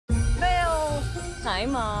Hi,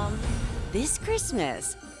 Mom. This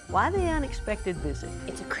Christmas. Why the unexpected visit?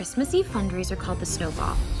 It's a Christmas Eve fundraiser called the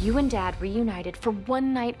Snowball. You and Dad reunited for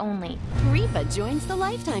one night only. Reba joins the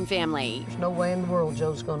Lifetime family. There's no way in the world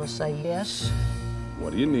Joe's gonna say yes.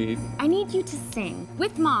 What do you need? I need you to sing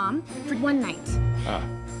with Mom for one night.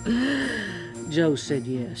 Joe said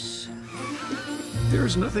yes.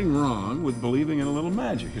 There's nothing wrong with believing in a little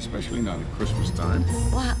magic, especially not at Christmas time.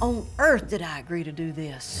 Why on earth did I agree to do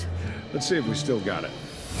this? Let's see if we still got it.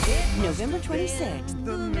 November 26th.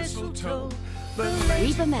 The mistletoe,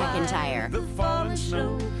 Reba McEntire, the falling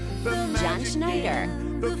snow, the John Schneider,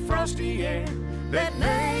 the frosty air that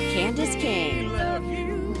made Candace King, me love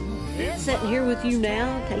you. Sitting here with you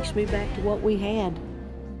now takes me back to what we had.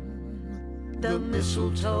 The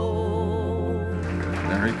mistletoe.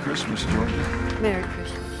 Merry Christmas, Georgia. Merry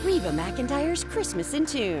Christmas. Reba McEntire's Christmas in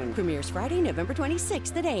Tune. Premieres Friday, November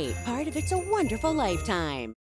 26th at 8. Part of It's a Wonderful Lifetime.